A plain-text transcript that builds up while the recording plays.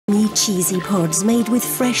cheesy pods made with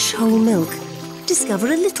fresh whole milk. Discover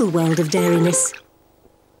a little world of dairiness.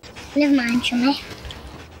 Never mind, Chummy.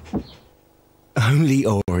 Only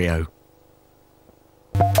Oreo.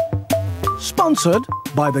 Sponsored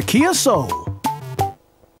by the Kia Soul.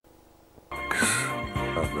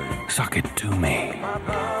 Suck it to me.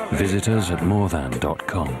 Visitors at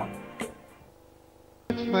morethan.com.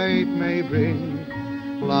 Fate may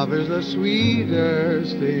bring, love is the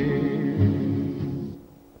sweetest thing.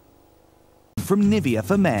 From Nivea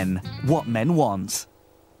for Men, what men want.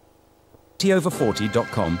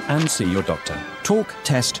 Tover40.com and see your doctor. Talk,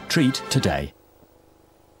 test, treat today.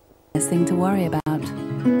 There's thing to worry about.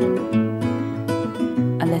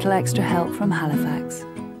 A little extra help from Halifax.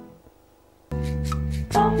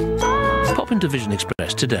 Pop into Vision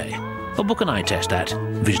Express today or book an eye test at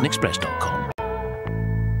visionexpress.com.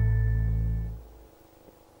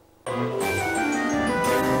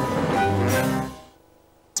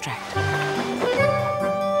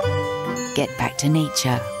 Get back to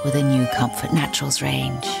nature with a new Comfort Naturals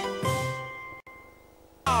range.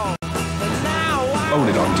 Own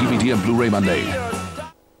it on DVD and Blu-ray Monday.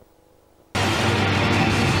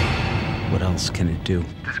 What else can it do?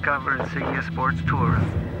 Discover Insignia Sports Tourism.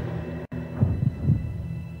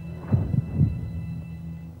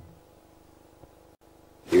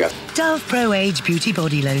 Dove Pro Age Beauty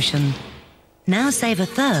Body Lotion. Now save a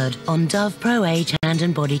third on Dove Pro Age Hand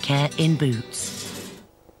and Body Care in Boots.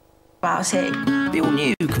 About it. The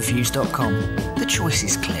all-new Confused.com. The choice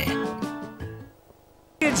is clear.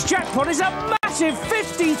 Its jackpot is a massive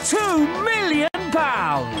 £52 million!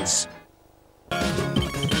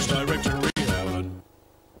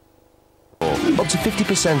 Up to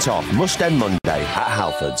 50% off must-end Monday at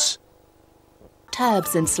Halfords.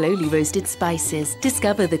 Herbs and slowly roasted spices.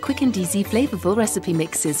 Discover the quick and easy flavourful recipe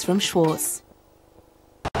mixes from Schwartz.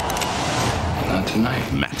 Not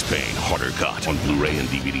tonight. Max Payne, Harder Cut on Blu-ray and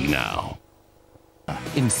DVD now.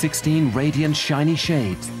 In 16 radiant shiny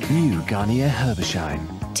shades, new Garnier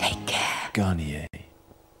Herbashine. Take care. Garnier.